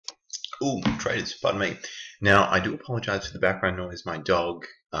Ooh, traders, pardon me. Now, I do apologize for the background noise. My dog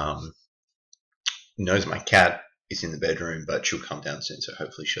knows my cat is in the bedroom, but she'll come down soon, so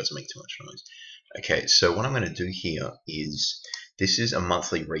hopefully she doesn't make too much noise. Okay, so what I'm going to do here is, this is a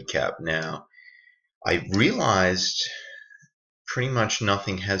monthly recap. Now, I realized pretty much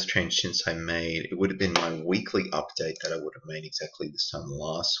nothing has changed since I made, it would have been my weekly update that I would have made exactly this time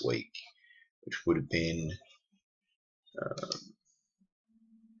last week, which would have been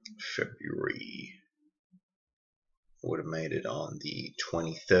February. Would have made it on the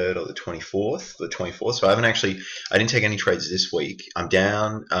 23rd or the 24th. So I didn't take any trades this week. I'm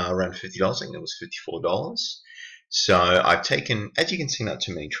down around $50. I think it was $54. So I've taken, as you can see, not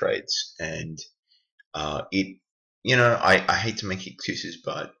too many trades, and I hate to make excuses,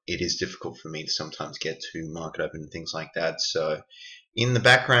 but it is difficult for me to sometimes get to market open and things like that. So in the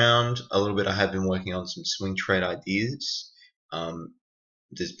background, a little bit, I have been working on some swing trade ideas.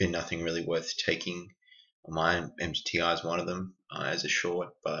 There's been nothing really worth taking. My MTI is one of them as a short,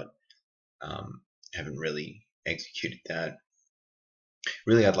 but haven't really executed that.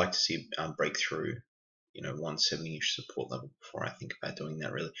 Really, I'd like to see break through, 170-ish support level before I think about doing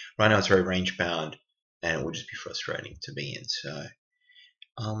that. Really, right now it's very range bound, and it will just be frustrating to be in. So,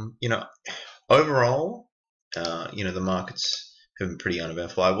 overall, the markets have been pretty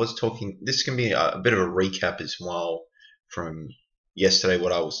uneventful. I was talking. This can be a bit of a recap as well from yesterday,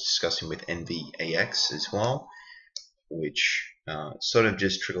 what I was discussing with NVAX as well, which sort of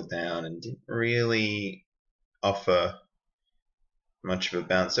just trickled down and didn't really offer much of a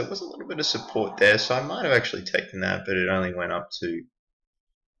bounce. There was a little bit of support there, so I might have actually taken that, but it only went up to,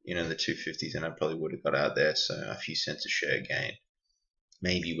 the 250s, and I probably would have got out there, so a few cents a share gain.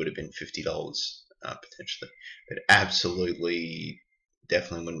 Maybe would have been $50 potentially, but absolutely,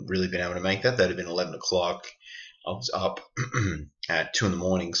 definitely wouldn't really been able to make that. That'd have been 11 o'clock. I was up at 2 in the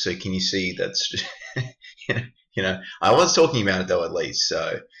morning, so can you see that's just, I was talking about it though, at least.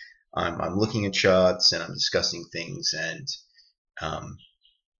 So I'm looking at charts and I'm discussing things, and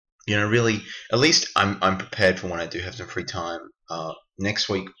really, at least I'm prepared for when I do have some free time. Next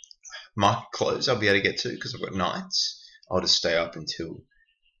week, market close I'll be able to get to, because I've got nights. I'll just stay up until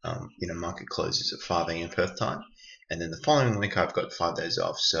market closes at 5 a.m. Perth time, and then the following week I've got 5 days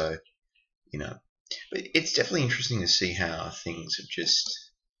off. So but it's definitely interesting to see how things have just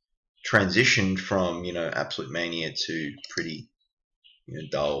transitioned from, absolute mania to pretty,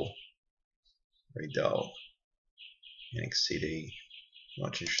 dull, very dull. NXCD, not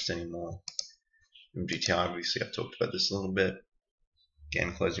much interest anymore. MGTI, obviously, I've talked about this a little bit.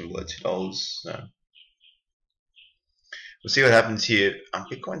 Again, closing below $2. So we'll see what happens here.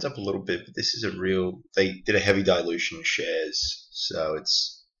 Bitcoin's up a little bit, but this is they did a heavy dilution of shares, so it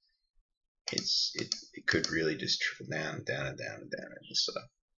could really just trickle down and down and down and down. So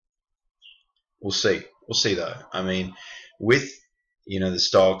we'll see though. I mean, with the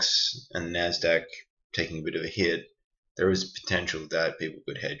stocks and the Nasdaq taking a bit of a hit, there is potential that people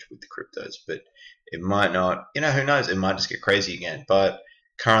could hedge with the cryptos, but it might not. Who knows? It might just get crazy again. But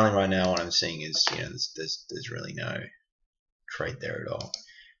currently, right now, what I'm seeing is there's really no trade there at all.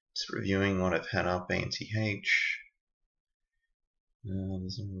 Just reviewing what I've had up. ANTH.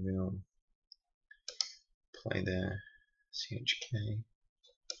 There's no real play there. CHK.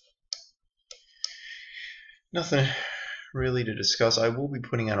 Nothing really to discuss. I will be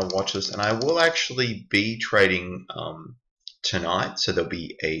putting out a watch list, and I will actually be trading tonight, so there'll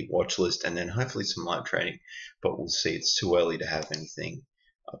be a watch list and then hopefully some live trading, but we'll see. It's too early to have anything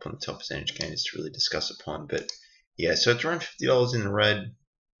up on the top percentage gains to really discuss upon. But yeah, so it's around $50 in the red.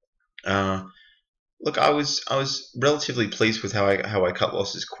 Look, I was relatively pleased with how I cut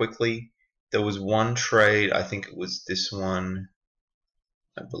losses quickly. There was one trade, I think it was this one,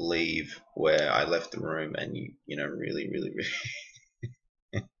 I believe, where I left the room, and really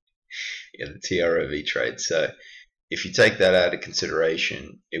yeah, the TROV trade. So if you take that out of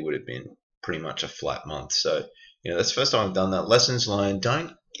consideration, it would have been pretty much a flat month. So that's the first time I've done that. Lessons learned.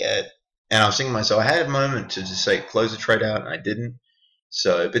 Don't get. And I was thinking to myself, I had a moment to just say close the trade out, and I didn't.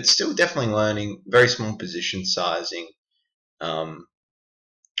 So, but still, definitely learning. Very small position sizing. I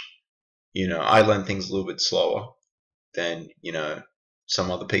learn things a little bit slower than some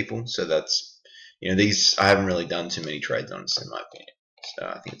other people. So that's these. I haven't really done too many trades, honestly, in my opinion. So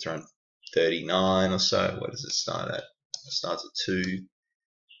I think it's around 39 or so. What does it start at? It starts at 2.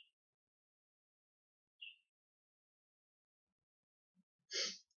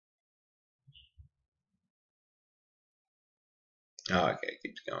 Oh, okay, it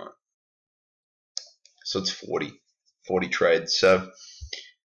keeps going. So it's 40 trades. So,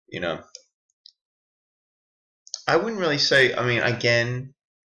 I wouldn't really say, I mean, again,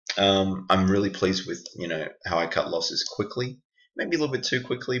 I'm really pleased with how I cut losses quickly, maybe a little bit too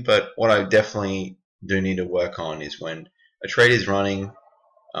quickly. But what I definitely do need to work on is when a trade is running,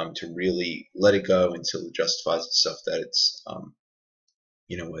 to really let it go until it justifies itself that it's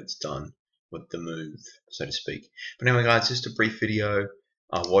what it's done with the move, so to speak. But anyway, guys, just a brief video.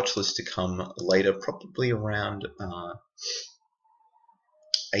 Watch list to come later, probably around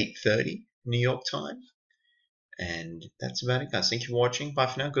 8:30 New York time. And that's about it, guys. Thank you for watching. Bye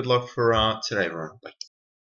for now. Good luck for today, everyone. Bye.